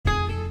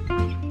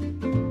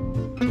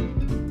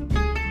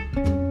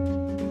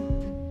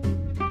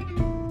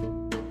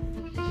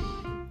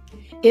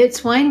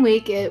It's Wine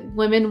Week at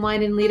Women,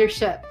 Wine, and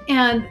Leadership.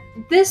 And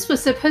this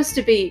was supposed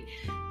to be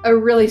a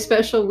really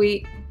special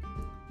week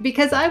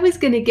because I was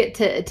going to get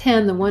to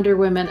attend the Wonder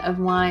Women of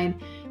Wine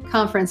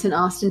conference in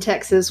Austin,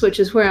 Texas,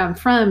 which is where I'm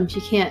from, if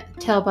you can't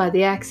tell by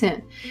the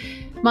accent.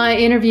 My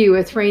interview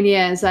with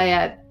Rania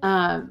Zayat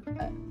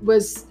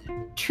was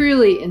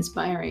truly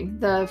inspiring.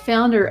 The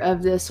founder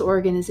of this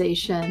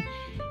organization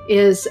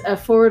is a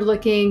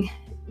forward-looking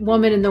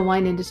woman in the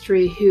wine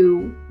industry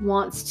who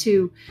wants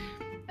to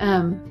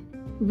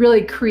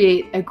really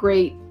create a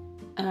great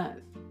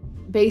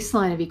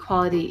baseline of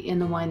equality in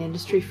the wine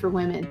industry for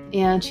women.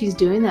 And she's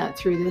doing that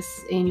through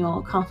this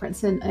annual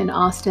conference in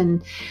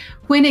Austin.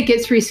 When it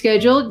gets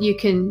rescheduled, you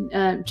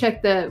can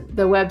check the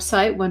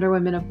website,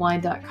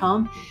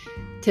 wonderwomenofwine.com,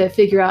 to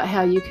figure out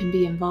how you can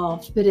be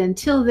involved. But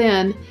until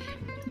then,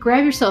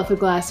 grab yourself a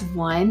glass of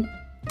wine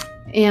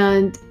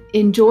and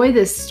enjoy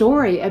this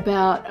story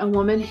about a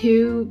woman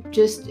who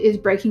just is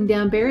breaking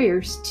down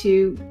barriers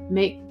to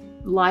make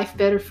life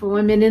better for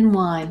women in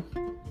wine.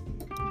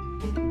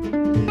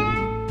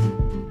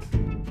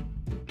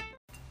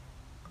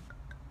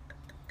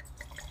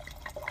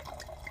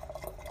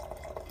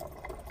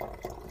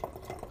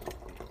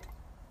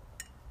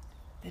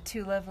 The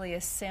two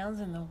loveliest sounds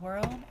in the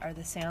world are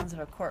the sounds of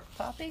a cork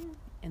popping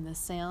and the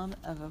sound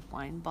of a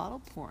wine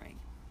bottle pouring.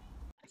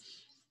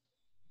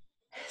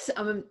 So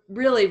I'm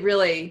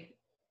really,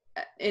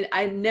 and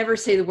I never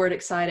say the word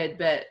excited,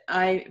 but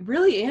I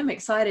really am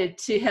excited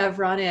to have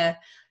Rania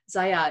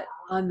Zayat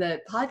on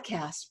the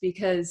podcast,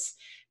 because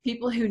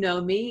people who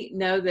know me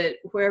know that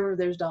wherever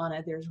there's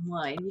Donna, there's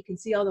wine. You can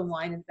see all the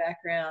wine in the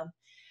background.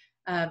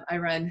 I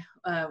run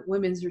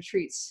women's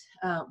retreats,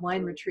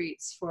 wine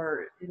retreats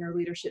for inner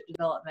leadership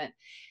development.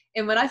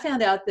 And when I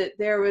found out that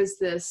there was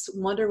this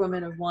Wonder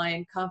Woman of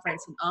Wine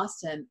conference in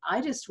Austin,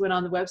 I just went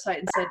on the website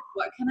and said,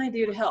 what can I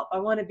do to help? I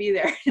want to be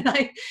there.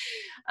 And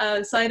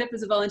I signed up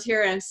as a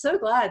volunteer. And I'm so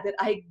glad that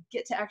I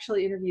get to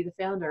actually interview the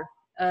founder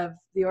of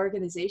the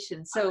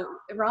organization. So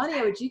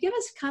Rania, would you give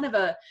us kind of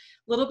a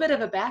little bit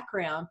of a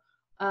background,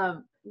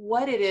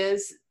 what it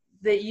is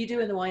that you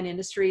do in the wine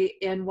industry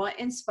and what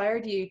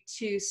inspired you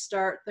to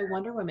start the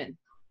Wonder Women?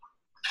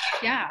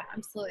 Yeah,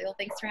 absolutely. Well,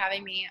 thanks for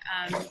having me.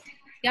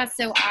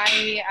 So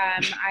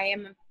I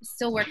am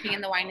still working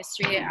in the wine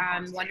industry.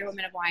 Wonder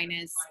Women of Wine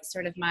is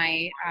sort of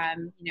my,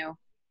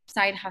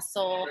 side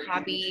hustle,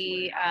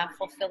 hobby,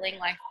 fulfilling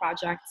life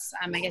projects,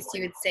 I guess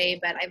you would say.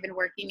 But I've been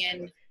working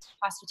in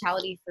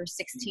hospitality for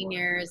 16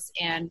 years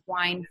and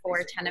wine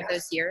for 10 of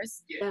those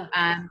years,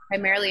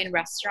 primarily in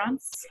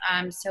restaurants.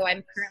 So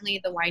I'm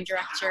currently the wine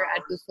director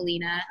at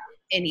Bufalina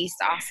in East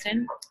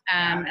Austin.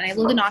 And I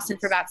lived in Austin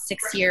for about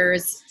 6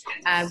 years.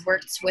 I've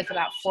worked with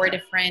about 4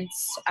 different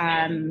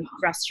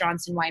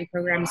restaurants and wine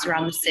programs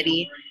around the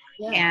city.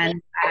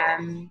 And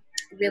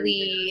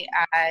really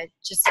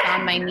just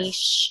found my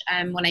niche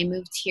when I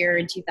moved here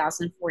in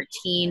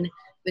 2014. It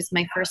was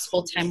my first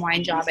full-time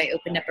wine job. I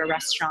opened up a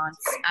restaurant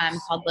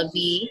called La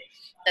Vie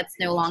that's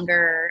no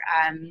longer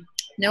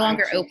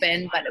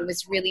open, but it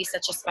was really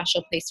such a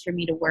special place for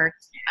me to work.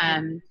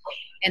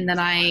 And then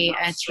I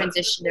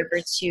transitioned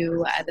over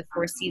to the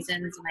Four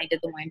Seasons, and I did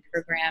the wine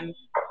program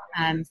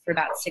for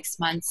about 6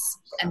 months.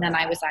 And then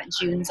I was at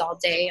June's all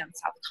day on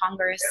South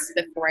Congress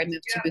before I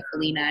moved to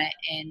Bufalina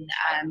in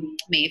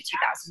May of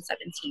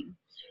 2017.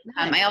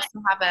 I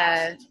also have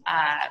I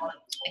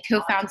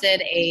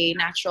co-founded a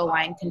natural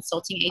wine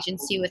consulting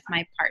agency with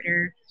my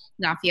partner,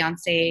 now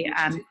fiance,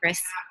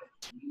 Chris.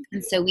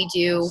 And so we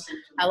do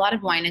a lot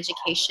of wine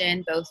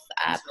education, both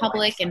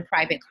public and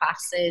private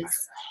classes.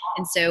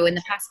 And so in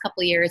the past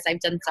couple of years,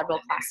 I've done several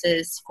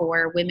classes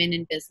for women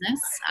in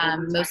business,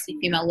 mostly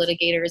female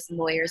litigators and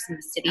lawyers in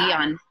the city,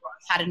 on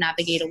how to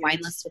navigate a wine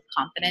list with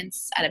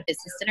confidence at a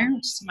business dinner,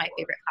 which is my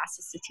favorite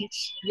classes to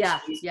teach. Yeah.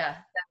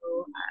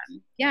 So,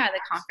 the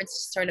conference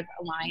just sort of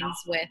aligns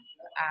with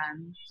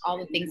all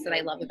the things that I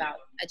love about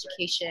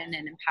education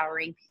and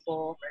empowering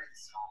people.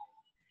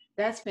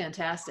 That's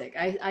fantastic.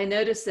 I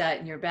noticed that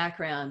in your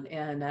background,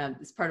 and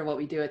it's part of what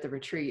we do at the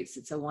retreats.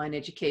 It's a wine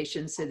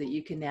education so that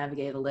you can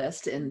navigate a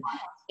list and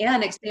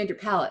expand your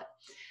palate.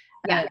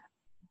 Yeah.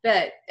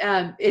 But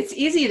it's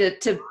easy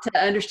to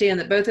understand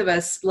that both of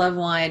us love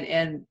wine,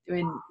 and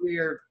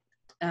we're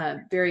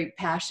very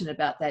passionate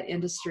about that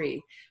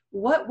industry.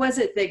 What was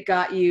it that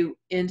got you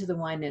into the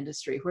wine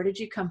industry? Where did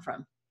you come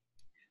from?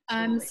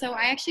 So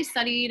I actually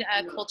studied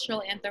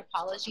cultural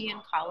anthropology in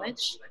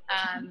college.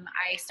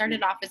 I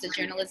started off as a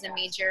journalism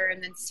major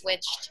and then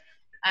switched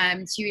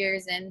 2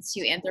 years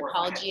into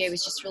anthropology. I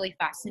was just really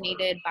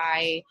fascinated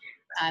by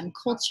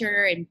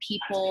culture and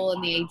people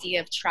and the idea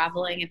of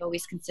traveling. I've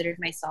always considered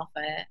myself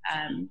a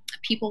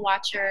people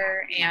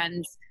watcher,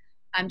 and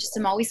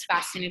I'm always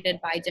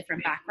fascinated by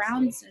different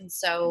backgrounds. And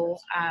so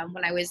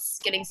when I was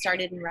getting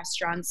started in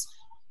restaurants,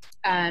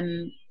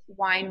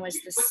 wine was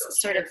this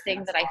sort of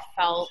thing that I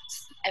felt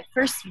at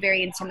first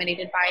very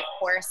intimidated by. Of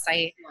course,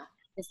 I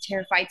was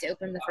terrified to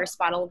open the first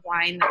bottle of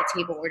wine that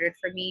the table ordered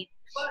for me.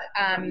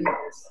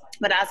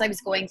 But as I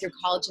was going through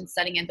college and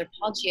studying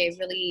anthropology, I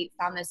really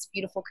found this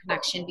beautiful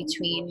connection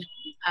between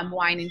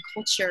wine and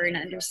culture, and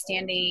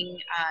understanding,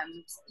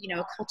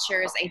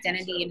 culture's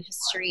identity and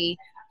history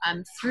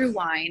through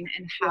wine,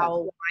 and how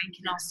wine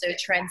can also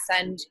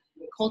transcend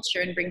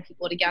culture and bring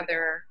people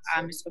together,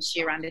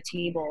 especially around a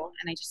table.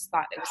 And I just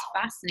thought it was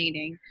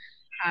fascinating.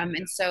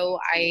 And so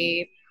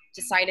I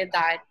decided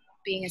that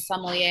being a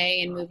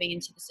sommelier and moving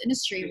into this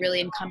industry really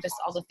encompassed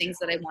all the things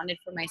that I wanted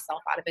for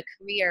myself out of a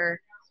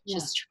career,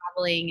 just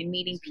traveling and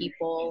meeting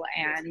people,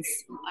 and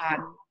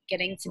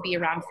getting to be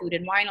around food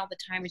and wine all the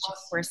time, which of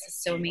course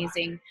is so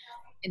amazing.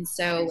 And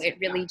so it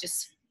really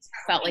just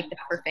felt like the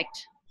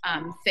perfect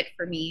fit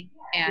for me.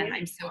 And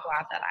I'm so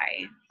glad that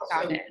I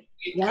found it.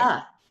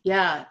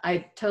 Yeah, I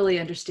totally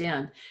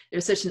understand.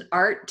 There's such an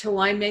art to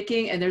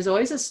winemaking, and there's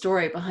always a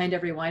story behind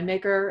every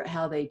winemaker,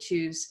 how they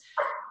choose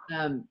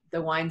the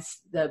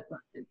wines that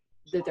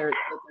they're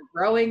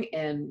growing,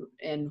 and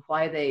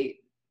why they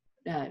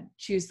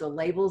choose the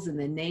labels and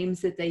the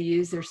names that they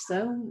use. There's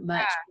so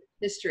much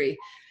history.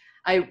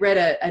 I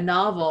read a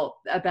novel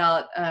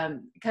about,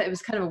 it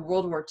was kind of a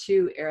World War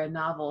II era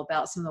novel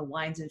about some of the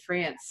wines in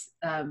France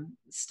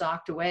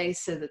stocked away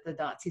so that the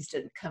Nazis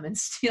didn't come and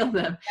steal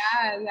them.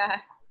 Yeah.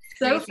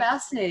 So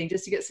fascinating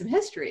just to get some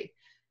history.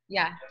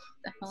 Yeah,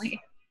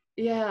 definitely.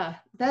 Yeah,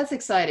 that's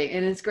exciting.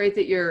 And it's great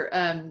that you're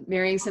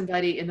marrying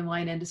somebody in the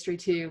wine industry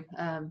too.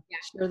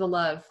 Share the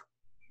love.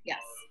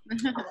 Yes.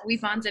 We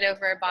bonded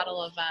over a bottle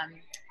of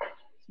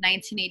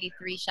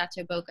 1983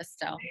 Chateau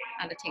Beaucastel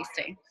at a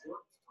tasting.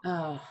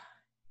 Oh,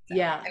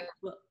 yeah.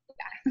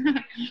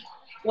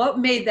 What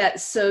made that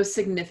so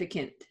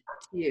significant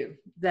to you?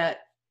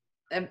 That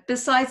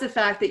besides the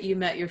fact that you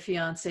met your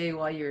fiance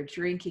while you were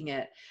drinking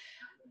it?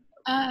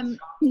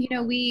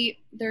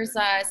 There's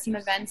some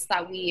events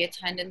that we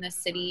attend in the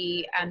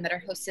city that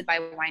are hosted by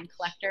wine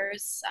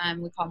collectors.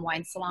 We call them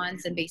wine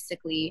salons, and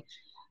basically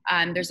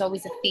there's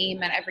always a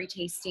theme at every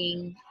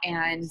tasting,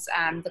 and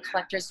the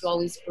collectors will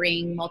always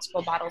bring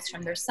multiple bottles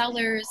from their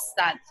cellars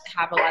that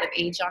have a lot of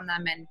age on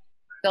them, and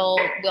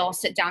we'll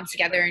sit down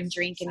together and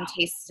drink and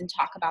taste and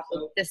talk about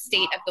the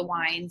state of the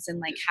wines and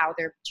like how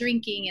they're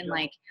drinking, and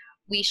like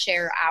we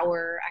share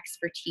our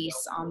expertise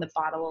on the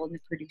bottle and the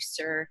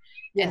producer.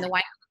 And the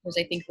wine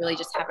collectors, I think, really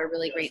just have a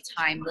really great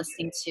time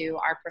listening to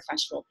our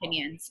professional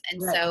opinions.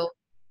 And so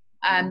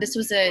this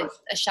was a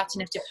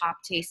Chateauneuf du Pape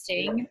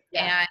tasting,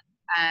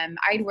 and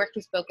I'd worked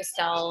with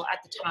Beaucastel at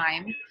the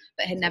time,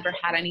 but had never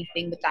had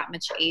anything with that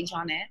much age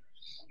on it.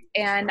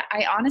 And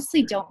I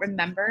honestly don't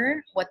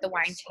remember what the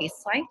wine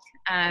tastes like.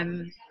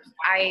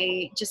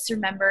 I just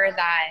remember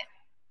that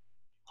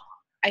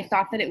I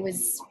thought that it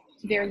was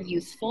very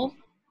youthful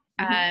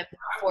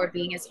for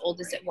being as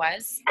old as it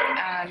was,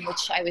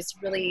 which I was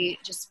really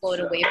just blown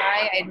away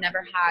by. I'd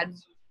never had,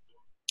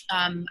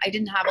 I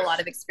didn't have a lot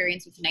of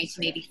experience with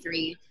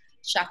 1983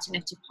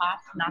 Chateauneuf du Pape,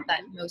 not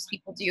that most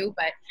people do,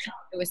 but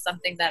it was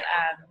something that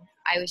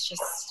I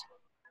just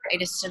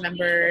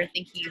remember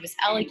thinking it was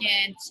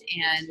elegant,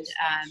 and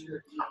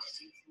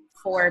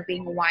for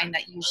being a wine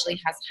that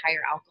usually has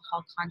higher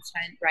alcohol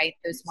content, right?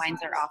 Those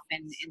wines are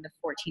often in the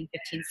 14,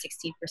 15,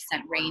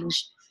 16%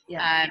 range.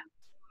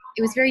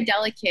 It was very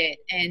delicate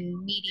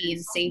and meaty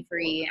and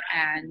savory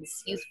and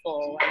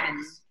youthful, and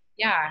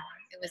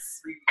it was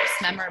just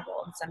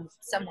memorable in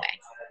some way.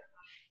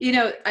 You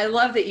know, I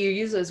love that you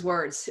use those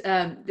words.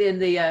 In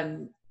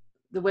the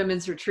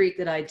women's retreat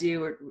that I do,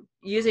 we're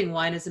using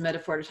wine as a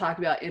metaphor to talk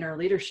about inner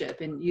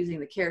leadership and using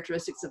the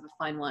characteristics of a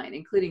fine wine,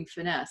 including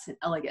finesse and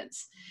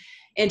elegance.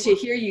 And to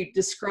hear you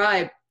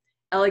describe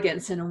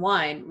elegance in a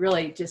wine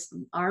really just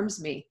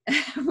arms me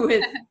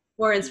with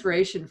more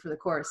inspiration for the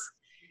course.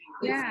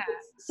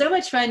 It's so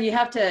much fun. You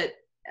have to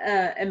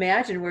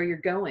imagine where you're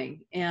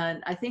going.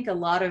 And I think a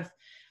lot of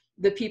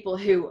the people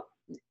who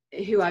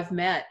I've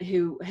met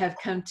who have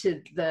come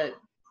to the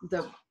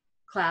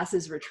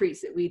classes,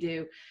 retreats that we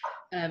do,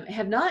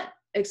 have not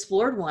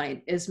explored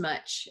wine as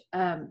much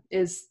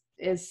as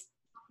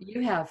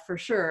you have, for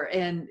sure.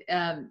 And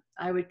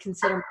I would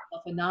consider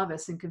myself a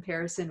novice in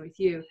comparison with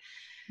you.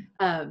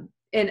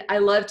 And I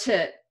love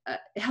to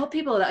help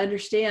people to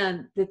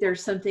understand that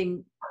there's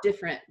something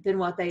different than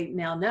what they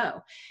now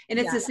know. And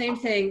it's the same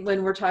thing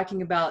when we're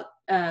talking about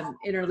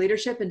inner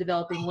leadership and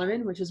developing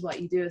women, which is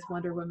what you do with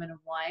Wonder Women of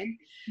Wine.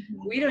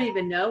 We don't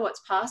even know what's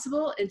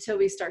possible until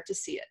we start to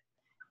see it.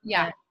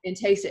 And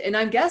taste it. And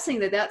I'm guessing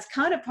that that's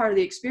kind of part of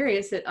the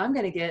experience that I'm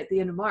going to get at the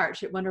end of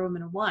March at Wonder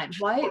Women of Wine.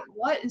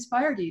 What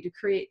inspired you to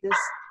create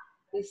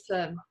this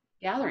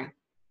gathering?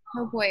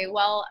 Oh boy.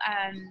 Well,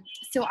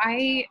 so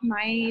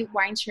my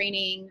wine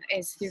training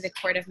is through the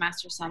Court of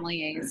Master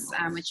Sommeliers,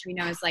 which we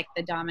know is like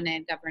the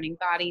dominant governing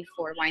body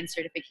for wine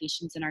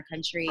certifications in our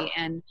country.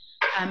 And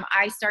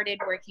I started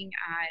working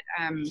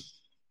at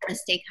a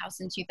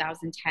steakhouse in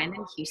 2010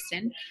 in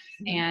Houston,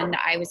 and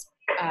I was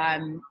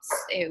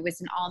It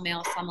was an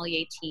all-male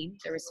sommelier team.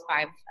 There was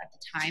 5 at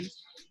the time.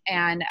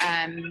 And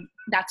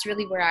that's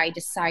really where I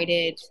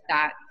decided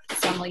that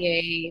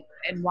sommelier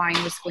and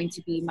wine was going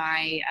to be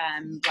my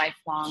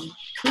lifelong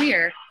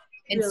career.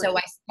 And Really? so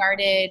I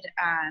started,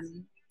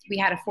 we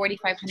had a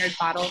 4,500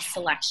 bottle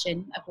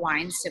selection of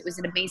wines. So it was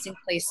an amazing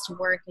place to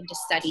work and to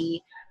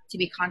study, to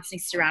be constantly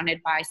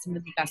surrounded by some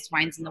of the best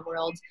wines in the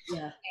world.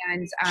 Yeah.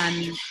 And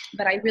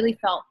but I really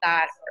felt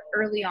that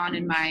early on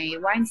in my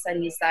wine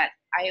studies that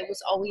I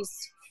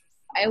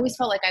always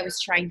felt like I was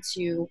trying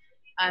to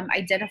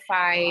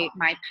identify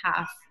my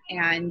path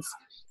and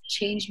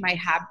change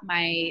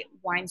my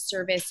wine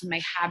service and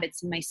my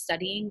habits and my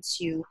studying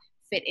to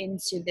fit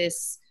into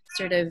this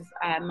sort of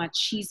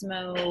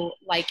machismo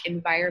like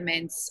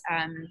environments.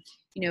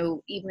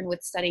 Even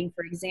with studying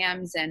for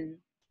exams and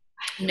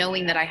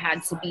knowing that I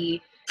had to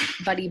be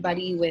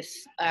buddy with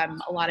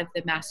a lot of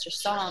the master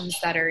somms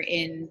that are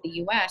in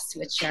the US,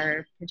 which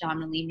are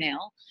predominantly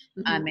male,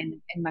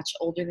 and much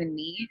older than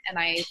me. And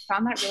I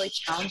found that really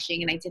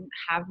challenging, and I didn't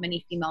have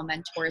many female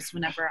mentors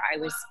whenever I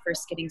was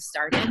first getting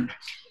started.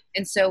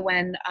 And so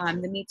when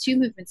the Me Too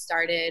movement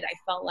started, I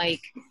felt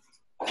like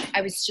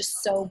I was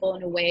just so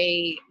blown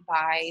away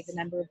by the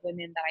number of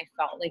women that I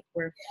felt like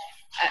were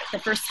the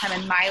first time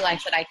in my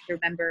life that I could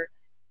remember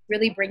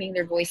really bringing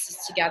their voices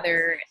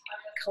together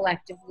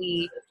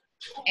collectively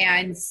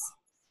and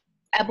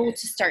able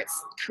to start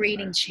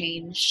creating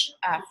change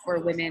for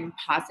women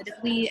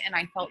positively. And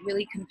I felt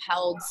really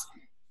compelled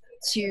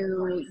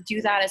to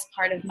do that as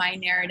part of my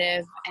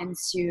narrative and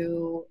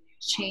to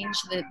change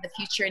the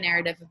future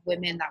narrative of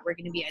women that were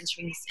going to be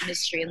entering this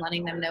industry and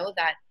letting them know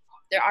that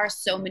there are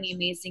so many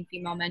amazing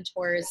female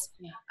mentors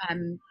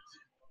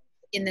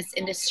in this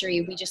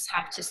industry. We just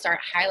have to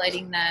start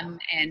highlighting them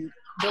and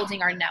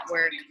building our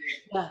network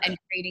and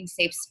creating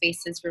safe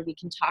spaces where we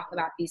can talk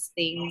about these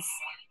things.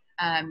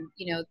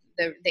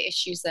 The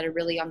issues that are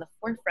really on the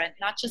forefront,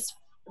 not just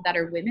that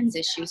are women's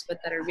issues, but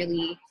that are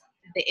really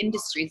the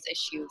industry's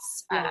issues.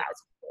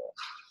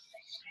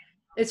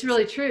 It's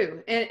really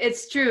true. And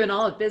it's true in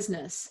all of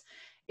business.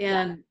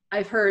 And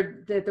I've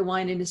heard that the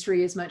wine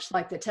industry is much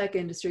like the tech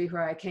industry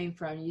where I came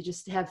from. You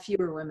just have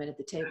fewer women at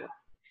the table.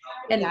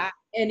 And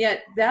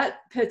yet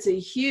that puts a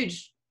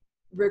huge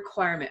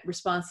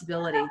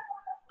responsibility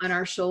on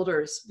our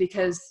shoulders,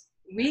 because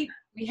we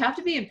have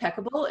to be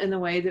impeccable in the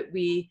way that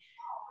we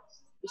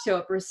show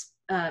up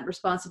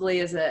responsibly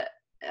as a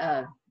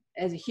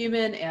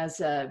human, as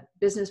a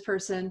business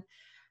person,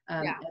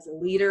 as a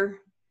leader.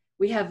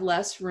 We have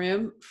less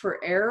room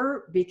for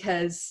error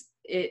because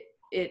it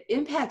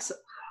impacts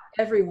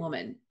every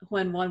woman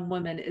when one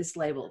woman is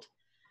labeled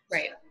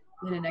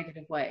in a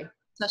negative way.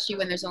 Especially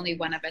when there's only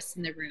one of us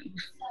in the room.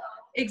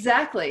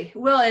 Exactly.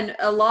 Well, and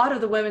a lot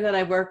of the women that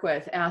I work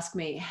with ask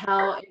me,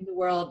 how in the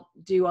world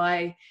do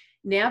I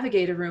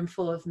navigate a room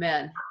full of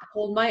men,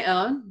 hold my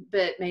own,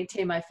 but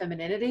maintain my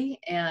femininity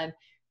and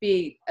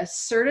be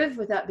assertive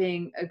without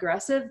being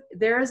aggressive?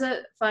 There is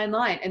a fine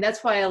line. And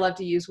that's why I love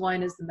to use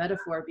wine as the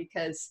metaphor,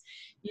 because,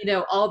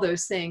 all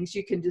those things,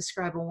 you can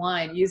describe a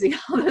wine using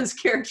all those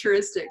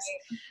characteristics.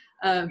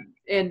 And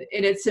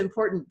it's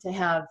important to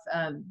have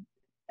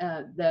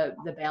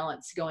the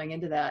balance going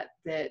into that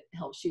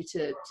helps you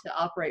to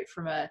operate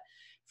from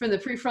the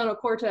prefrontal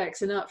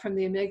cortex and not from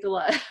the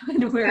amygdala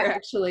when we're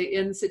actually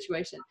in the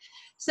situation.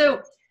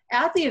 So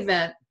at the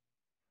event,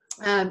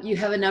 you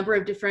have a number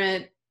of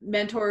different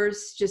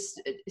mentors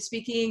just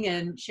speaking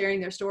and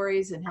sharing their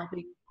stories and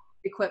helping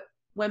equip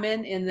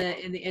women in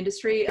the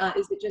industry.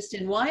 Is it just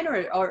in wine,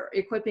 or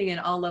equipping in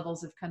all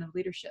levels of kind of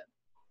leadership?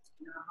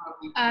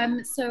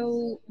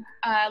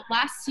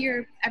 Last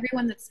year,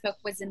 everyone that spoke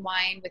was in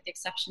wine, with the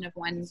exception of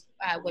one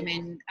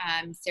woman,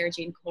 Sarah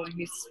Jane Cohen,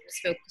 who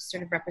spoke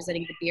sort of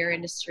representing the beer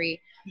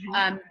industry.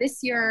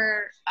 This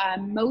year,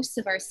 most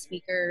of our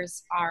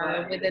speakers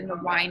are within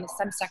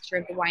some sector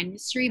of the wine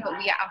industry, but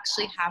we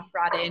actually have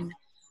brought in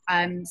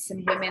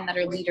some women that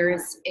are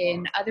leaders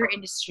in other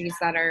industries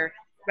that are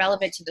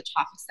relevant to the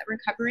topics that we're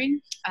covering.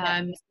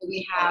 So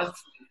we have,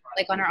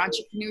 like on our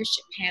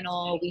entrepreneurship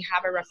panel, we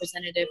have a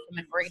representative from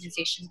an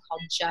organization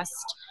called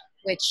Just,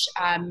 which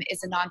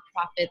is a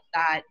nonprofit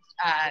that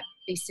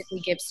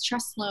basically gives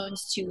trust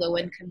loans to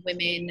low-income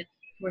women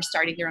who are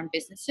starting their own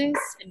businesses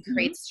and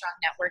creates strong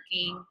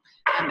networking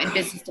and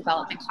business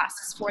development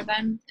classes for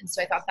them. And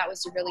so I thought that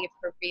was a really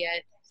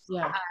appropriate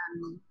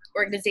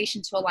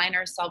organization to align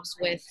ourselves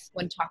with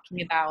when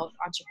talking about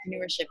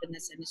entrepreneurship in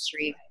this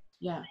industry.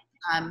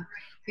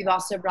 We've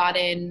also brought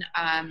in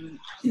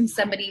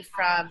somebody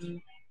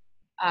from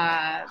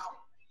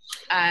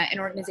an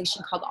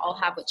organization called I'll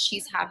Have What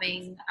She's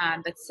Having.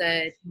 That's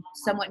a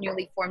somewhat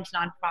newly formed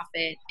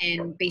nonprofit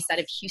based out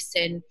of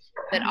Houston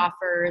that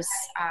offers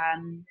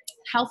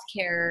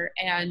healthcare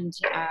and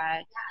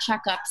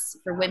checkups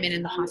for women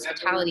in the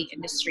hospitality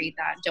industry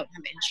that don't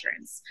have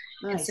insurance.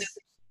 Nice. And so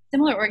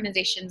similar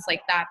organizations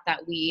like that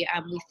we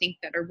think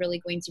that are really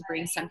going to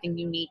bring something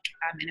unique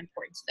and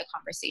important to the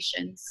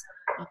conversations.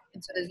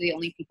 And so those are the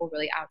only people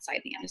really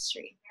outside the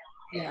industry.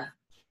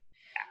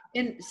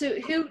 And so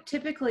who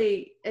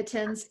typically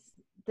attends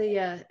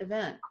the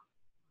event?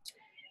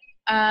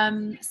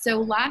 So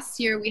last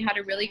year we had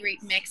a really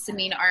great mix. I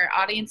mean, our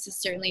audience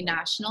is certainly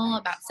national.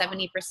 About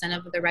 70%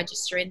 of the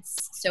registrants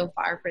so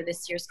far for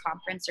this year's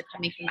conference are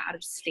coming from out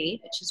of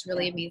state, which is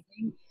really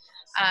amazing.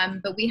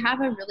 But we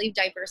have a really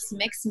diverse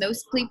mix.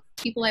 Most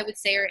people, I would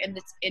say, are in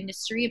this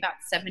industry. About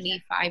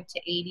 75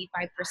 to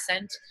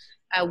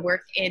 85%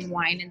 work in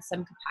wine in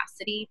some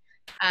capacity.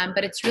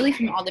 But it's really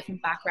from all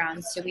different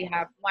backgrounds. So we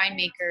have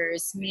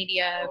winemakers,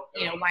 media,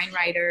 wine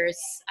writers,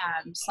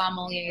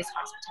 sommeliers,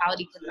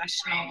 hospitality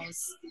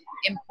professionals,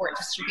 import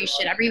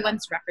distribution.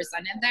 Everyone's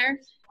represented there.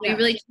 We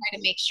really try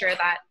to make sure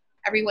that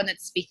everyone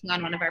that's speaking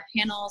on one of our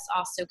panels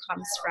also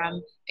comes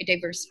from a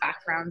diverse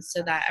background,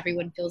 so that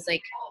everyone feels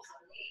like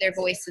their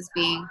voice is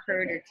being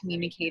heard or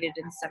communicated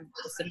in some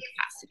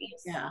capacity.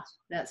 Yeah,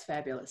 that's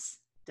fabulous.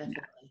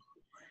 Definitely. Yeah.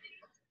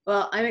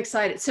 Well, I'm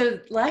excited. So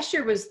last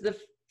year was the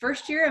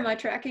first year. Am I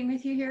tracking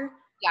with you here?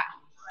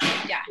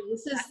 Yeah.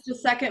 This is the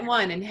second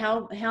one. And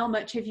how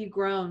much have you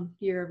grown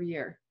year over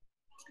year?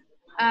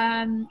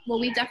 Well,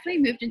 we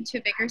definitely moved into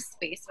a bigger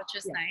space, which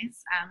is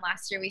nice.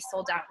 Last year we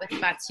sold out with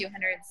about 200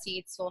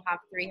 seats. We'll have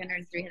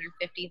 300,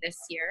 350 this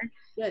year.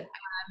 Good.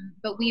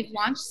 But we've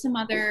launched some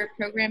other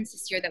programs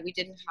this year that we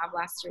didn't have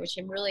last year, which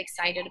I'm really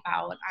excited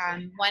about.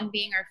 One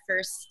being our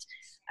first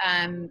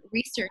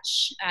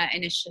research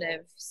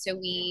initiative. So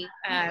we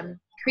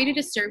created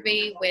a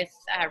survey with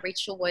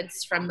Rachel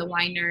Woods from The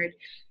Wine Nerd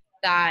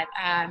that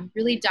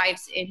really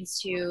dives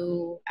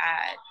into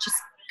just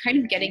kind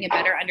of getting a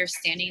better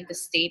understanding of the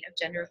state of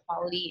gender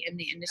equality in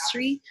the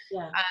industry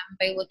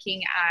by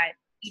looking at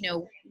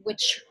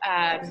which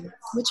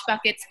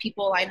buckets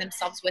people align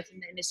themselves with in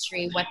the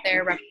industry, what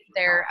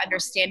their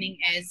understanding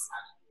is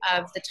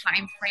of the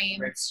time frame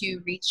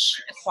to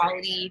reach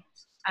equality,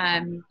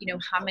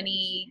 how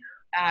many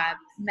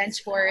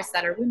mentors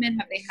that are women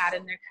have they had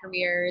in their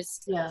careers.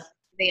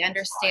 They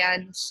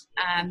understand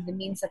the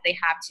means that they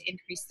have to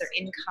increase their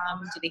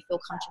income. Do they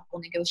feel comfortable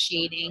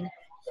negotiating?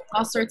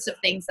 All sorts of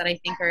things that I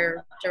think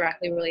are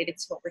directly related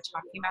to what we're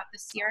talking about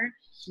this year.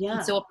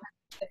 And so we'll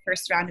put the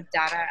first round of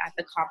data at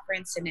the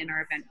conference and in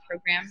our event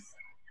program.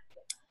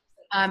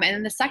 And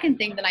then the second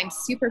thing that I'm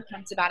super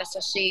pumped about,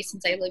 especially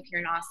since I live here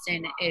in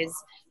Austin, is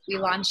we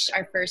launched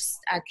our first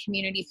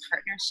community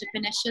partnership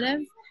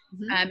initiative.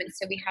 And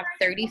so we have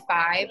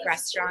 35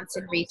 restaurants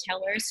and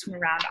retailers from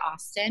around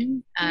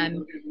Austin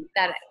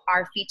that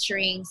are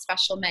featuring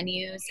special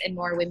menus and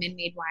more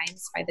women-made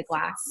wines by the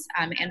glass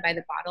and by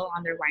the bottle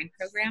on their wine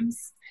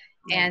programs.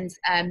 And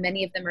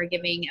many of them are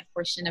giving a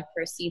portion of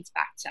proceeds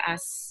back to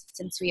us,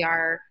 since we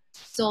are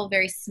still a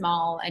very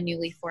small and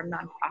newly formed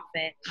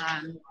nonprofit.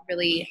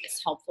 Really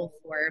is helpful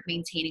for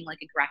maintaining like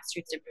a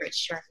grassroots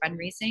approach to our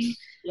fundraising.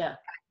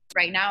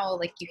 Right now,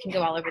 like, you can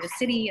go all over the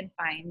city and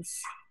find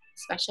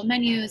special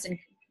menus, and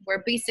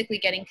we're basically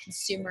getting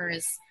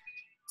consumers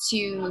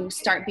to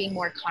start being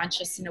more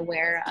conscious and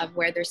aware of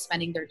where they're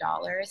spending their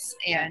dollars,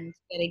 and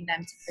getting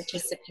them to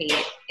participate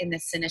in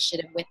this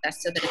initiative with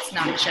us, so that it's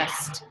not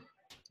just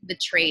the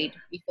trade.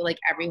 We feel like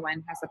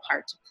everyone has a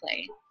part to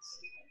play.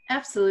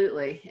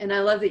 Absolutely. And I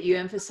love that you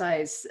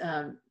emphasize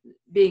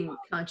being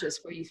conscious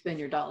where you spend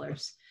your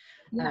dollars.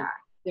 There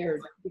are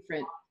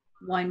different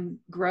wine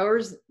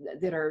growers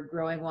that are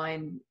growing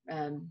wine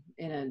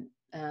in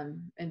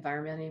an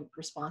environmentally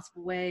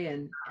responsible way,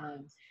 and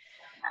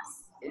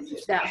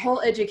that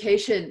whole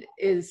education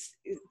is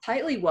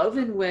tightly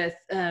woven with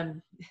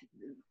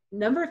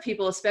number of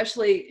people,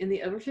 especially in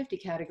the over 50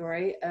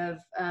 category, of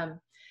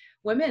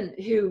women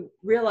who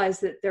realize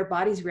that their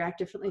bodies react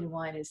differently to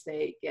wine as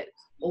they get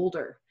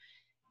older.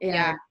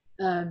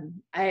 And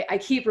I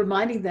keep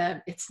reminding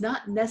them, it's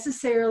not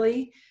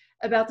necessarily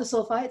about the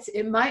sulfites.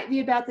 It might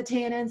be about the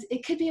tannins.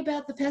 It could be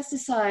about the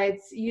pesticides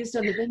used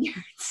on the vineyards.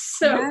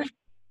 So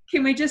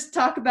can we just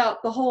talk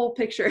about the whole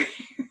picture?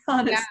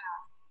 Honest.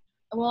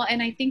 Well,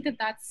 and I think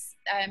that's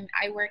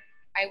I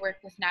work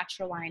with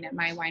natural wine at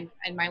my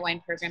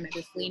wine program at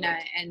Bufalina,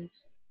 and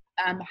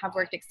have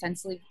worked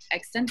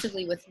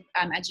extensively with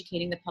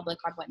educating the public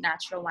on what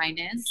natural wine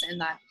is,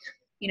 and that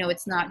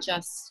it's not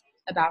just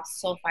about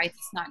sulfites.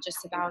 It's not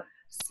just about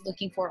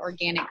looking for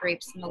organic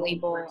grapes in the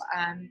label.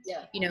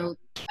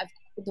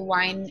 The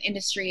wine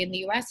industry in the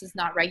U.S. is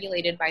not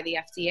regulated by the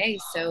FDA,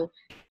 so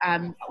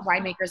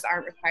winemakers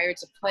aren't required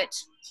to put,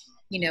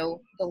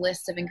 the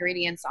list of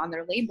ingredients on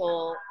their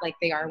label like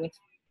they are with,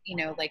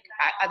 like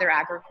other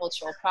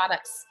agricultural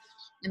products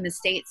in the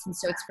States. And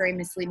so it's very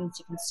misleading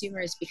to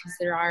consumers, because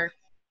there are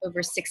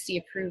over 60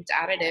 approved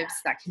additives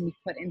that can be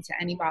put into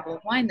any bottle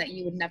of wine that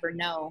you would never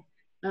know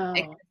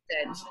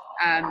existed.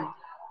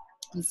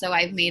 And so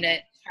I've made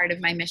it part of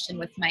my mission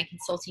with my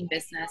consulting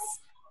business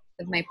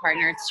with my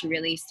partner to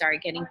really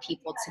start getting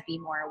people to be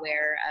more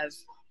aware of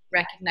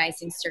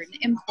recognizing certain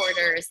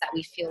importers that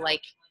we feel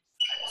like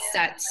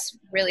set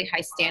really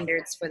high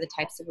standards for the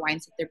types of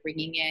wines that they're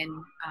bringing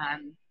in.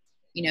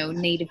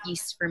 Native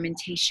yeast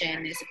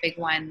fermentation is a big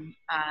one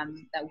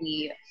that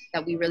we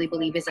really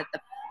believe is at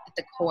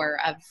the core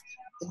of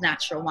the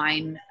natural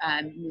wine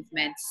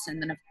movements,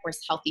 and then of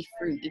course healthy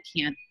fruit. You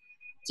can't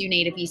do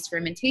native yeast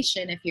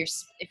fermentation if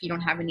you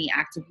don't have any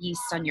active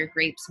yeast on your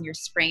grapes and you're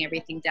spraying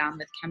everything down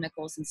with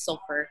chemicals and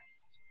sulfur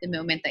the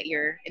moment that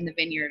you're in the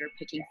vineyard or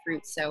picking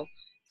fruit. So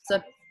it's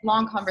a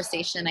long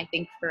conversation, I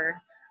think, for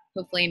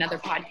hopefully another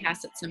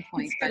podcast at some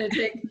point. It's going to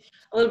take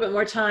a little bit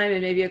more time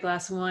and maybe a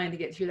glass of wine to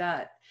get through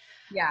that.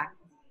 Yeah.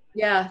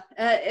 Yeah.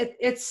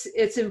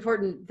 It's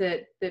important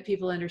that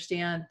people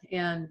understand,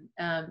 and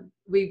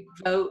we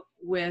vote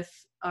with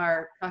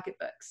our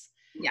pocketbooks.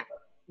 Yeah.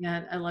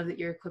 And I love that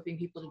you're equipping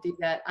people to do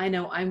that. I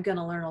know I'm going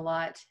to learn a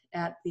lot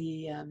at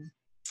the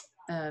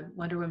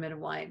Wonder Women of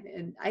Wine.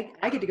 And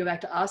I get to go back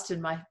to Austin.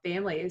 My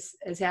family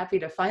is happy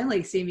to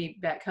finally see me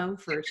back home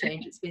for a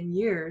change. It's been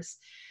years.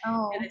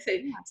 Oh, and I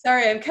say,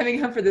 sorry, I'm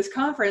coming home for this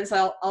conference.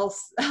 I'll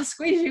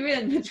squeeze you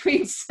in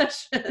between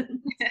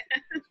sessions.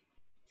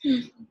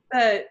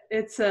 But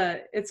it's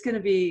going to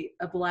be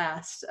a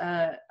blast.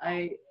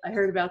 I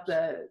heard about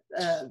the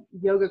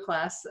yoga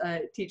class.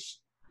 Teach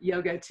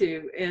yoga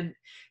too, and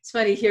it's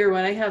funny here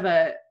when I have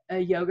a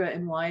yoga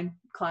and wine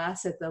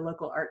class at the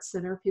local arts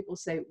center, people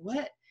say,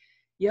 what,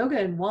 yoga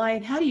and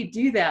wine, how do you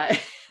do that?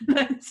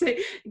 I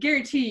say,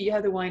 guarantee you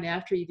have the wine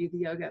after you do the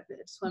yoga.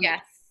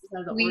 Yes,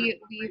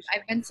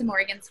 I've been to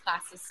Morgan's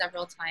classes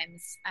several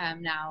times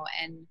now,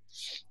 and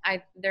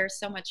they're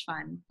so much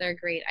fun. They're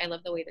great. I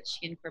love the way that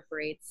she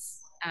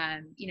incorporates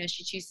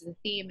she chooses a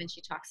theme and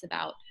she talks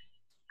about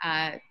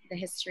the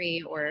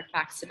history or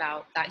facts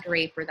about that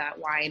grape or that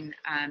wine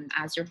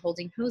as you're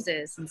holding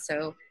poses. And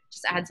so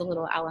just adds a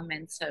little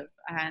element of,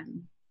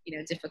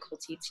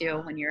 difficulty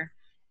too when you're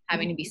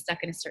having to be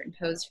stuck in a certain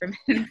pose for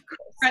minutes.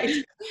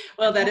 Right.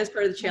 Well, that is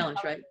part of the challenge,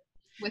 right?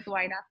 With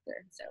wine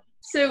after.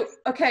 So,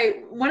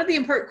 okay. One of the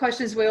important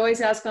questions we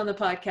always ask on the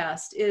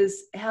podcast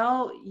is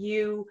how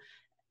you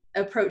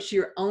approach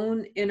your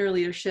own inner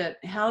leadership.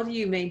 How do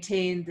you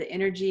maintain the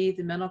energy,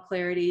 the mental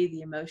clarity,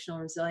 the emotional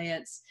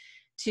resilience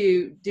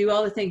to do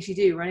all the things you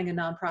do, running a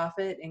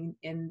nonprofit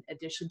in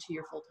addition to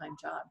your full-time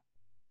job?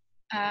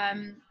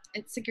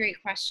 It's a great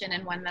question,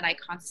 and one that I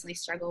constantly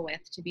struggle with,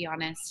 to be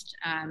honest.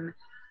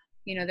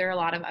 There are a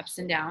lot of ups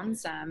and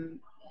downs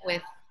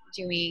with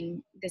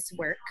doing this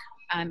work.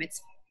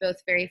 It's both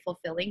very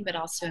fulfilling, but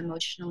also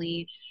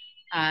emotionally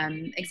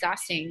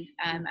exhausting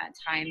at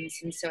times.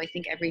 And so I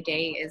think every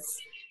day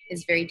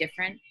is very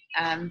different.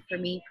 For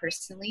me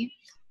personally,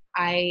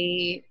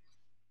 I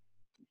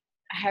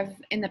have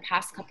in the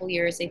past couple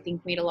years, I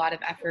think, made a lot of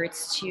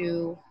efforts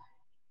to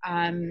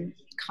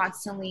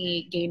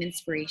constantly gain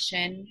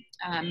inspiration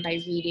by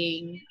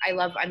reading.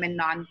 I'm a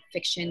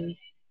nonfiction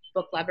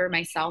book lover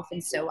myself,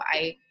 and so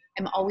I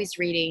am always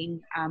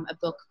reading a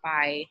book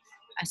by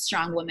a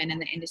strong woman in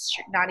the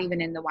industry, not even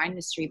in the wine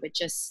industry, but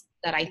just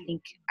that I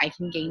think I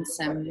can gain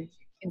some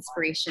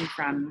inspiration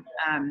from.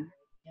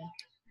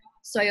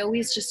 So I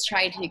always just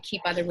try to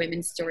keep other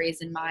women's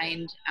stories in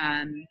mind.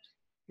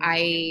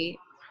 I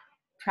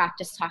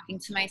practice talking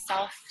to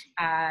myself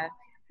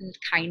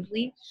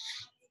kindly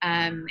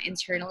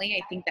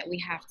internally. I think that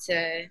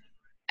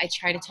I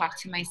try to talk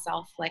to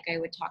myself like I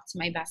would talk to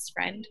my best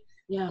friend,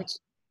 which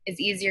is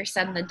easier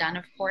said than done,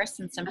 of course.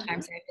 And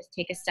sometimes I have to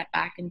take a step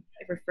back and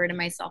refer to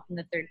myself in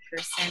the third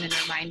person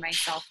and remind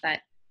myself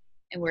that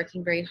I'm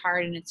working very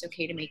hard and it's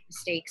okay to make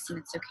mistakes and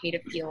it's okay to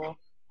feel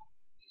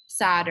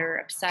sad or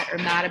upset or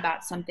mad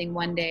about something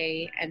one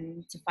day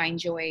and to find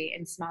joy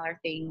in smaller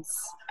things,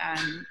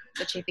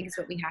 which I think is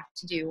what we have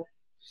to do.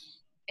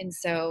 And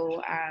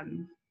so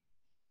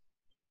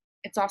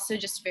it's also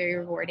just very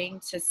rewarding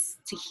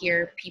to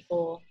hear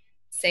people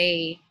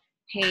say,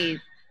 hey,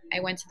 I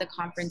went to the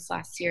conference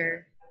last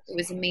year. It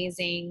was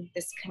amazing.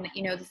 The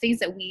things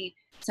that we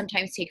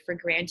sometimes take for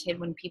granted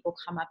when people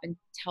come up and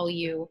tell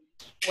you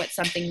what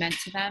something meant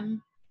to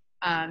them.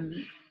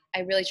 I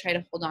really try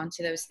to hold on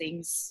to those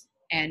things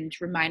and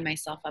remind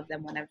myself of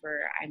them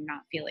whenever I'm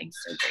not feeling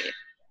so great.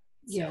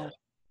 So,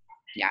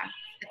 yeah,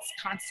 it's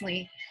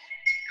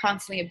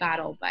constantly a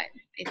battle, but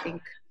I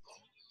think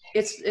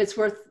it's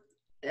worth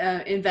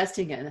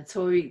investing in. That's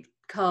what we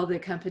call the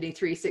company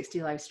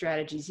 360 Life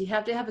Strategies. You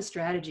have to have a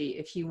strategy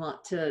if you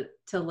want to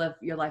live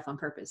your life on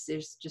purpose.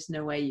 There's just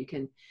no way you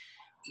can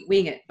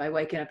wing it by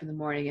waking up in the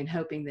morning and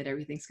hoping that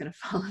everything's going to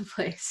fall in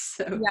place.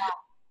 So yeah,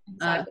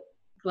 exactly.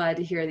 Glad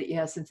to hear that you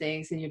have some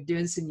things and you're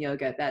doing some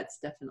yoga. That's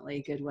definitely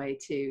a good way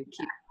to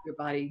keep your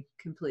body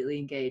completely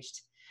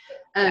engaged.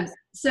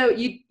 So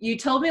you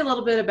told me a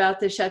little bit about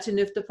the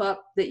Chateauneuf-du-Pape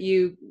that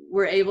you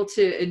were able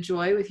to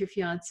enjoy with your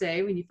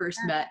fiance when you first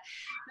met.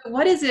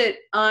 What is it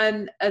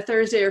on a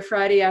Thursday or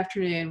Friday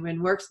afternoon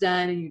when work's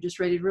done and you're just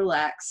ready to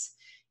relax?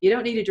 You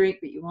don't need a drink,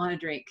 but you want a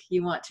drink.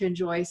 You want to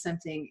enjoy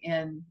something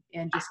and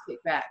just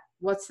kick back.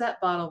 What's that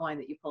bottle of wine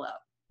that you pull out?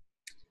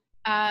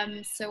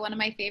 So one of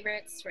my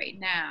favorites right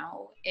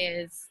now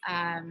is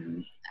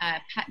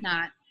Pet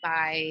Nat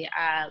by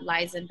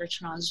Liza and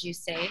Bertrand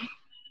Jousset.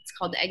 It's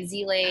called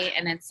Exilé,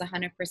 and it's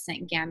 100%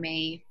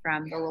 Gamay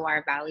from the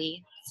Loire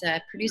Valley. It's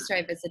a producer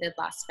I visited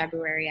last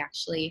February,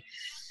 actually,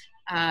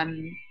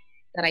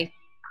 that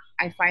I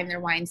I find their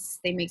wines,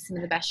 they make some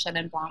of the best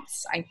Chenin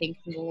Blancs, I think,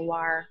 from the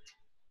Loire.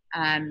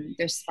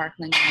 Their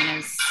sparkling wine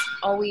is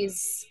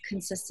always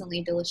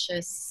consistently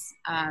delicious,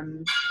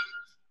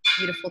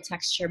 beautiful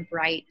texture,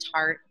 bright,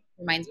 tart.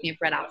 Reminds me of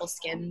red apple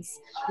skins.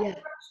 Yeah. One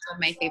of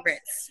my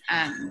favorites.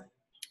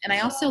 And I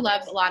also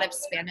love a lot of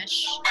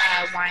Spanish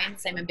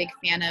wines. I'm a big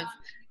fan of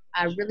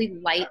really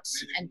light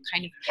and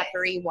kind of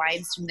peppery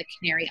wines from the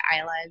Canary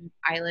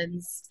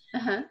Islands.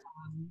 Uh-huh.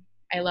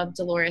 I love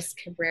Dolores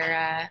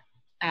Cabrera,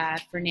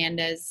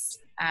 Fernandez,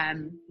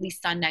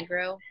 Listan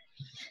Negro.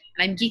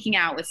 And I'm geeking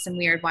out with some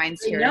weird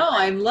wines here. No,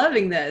 I'm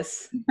loving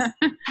this.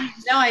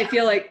 Now I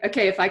feel like,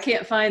 okay, if I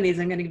can't find these,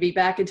 I'm going to be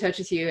back in touch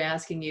with you,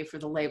 asking you for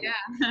the label.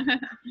 Yeah.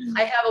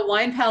 I have a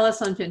wine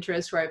palace on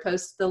Pinterest where I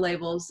post the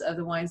labels of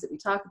the wines that we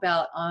talk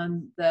about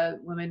on the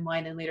Women,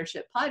 Wine, and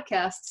Leadership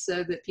podcast,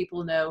 so that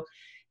people know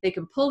they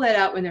can pull that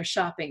out when they're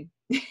shopping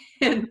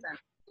and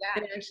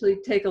actually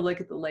take a look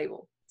at the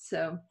label.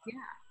 So,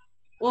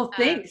 well,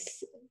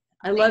 thanks.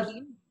 I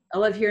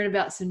love hearing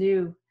about some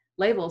new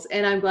labels,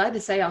 and I'm glad to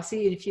say I'll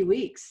see you in a few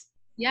weeks.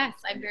 Yes,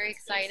 I'm very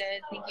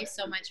excited. Thank you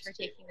so much for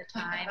taking the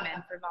time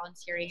and for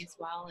volunteering as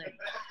well. And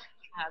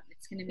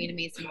it's going to be an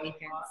amazing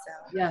weekend.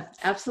 So yeah,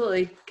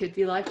 absolutely. Could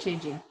be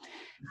life-changing.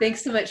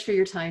 Thanks so much for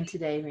your time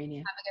today,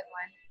 Rania. Have a good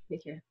one.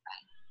 Take care.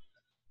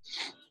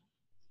 Bye.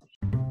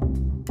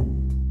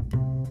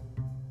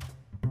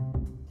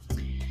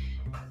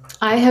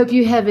 I hope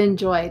you have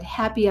enjoyed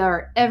Happy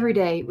Hour every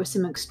day with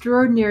some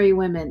extraordinary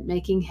women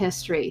making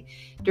history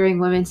during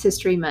Women's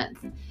History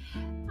Month.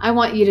 I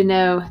want you to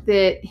know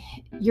that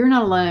you're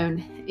not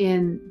alone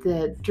in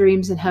the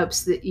dreams and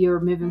hopes that you're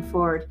moving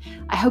forward.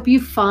 I hope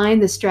you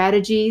find the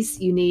strategies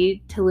you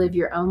need to live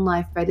your own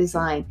life by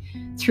design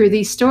through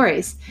these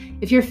stories.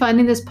 If you're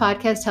finding this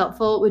podcast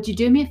helpful, would you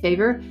do me a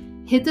favor?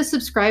 Hit the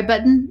subscribe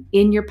button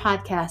in your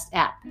podcast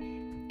app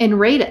and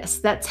rate us.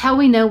 That's how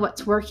we know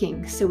what's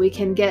working, so we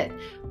can get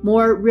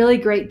more really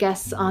great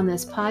guests on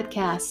this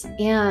podcast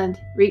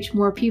and reach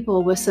more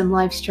people with some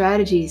life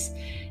strategies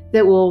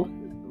that will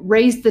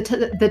raise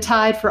the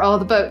tide for all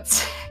the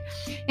boats.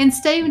 And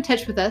stay in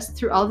touch with us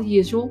through all the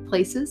usual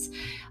places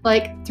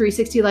like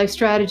 360 Life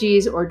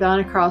Strategies or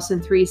Donna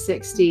Carlson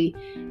 360,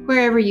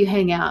 wherever you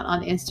hang out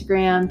on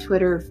Instagram,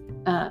 Twitter,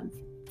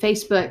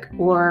 Facebook,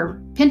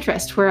 or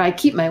Pinterest, where I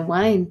keep my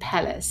wine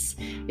palace.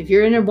 If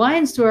you're in a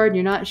wine store and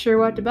you're not sure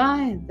what to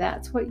buy,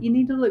 that's what you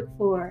need to look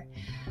for.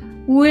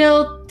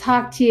 We'll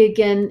talk to you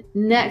again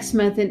next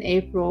month in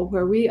April,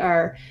 where we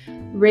are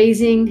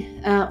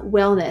raising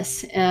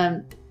wellness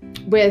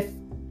with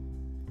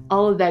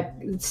all of that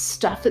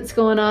stuff that's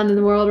going on in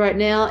the world right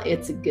now.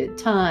 It's a good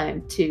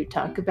time to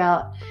talk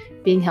about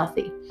being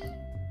healthy.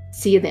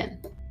 See you then.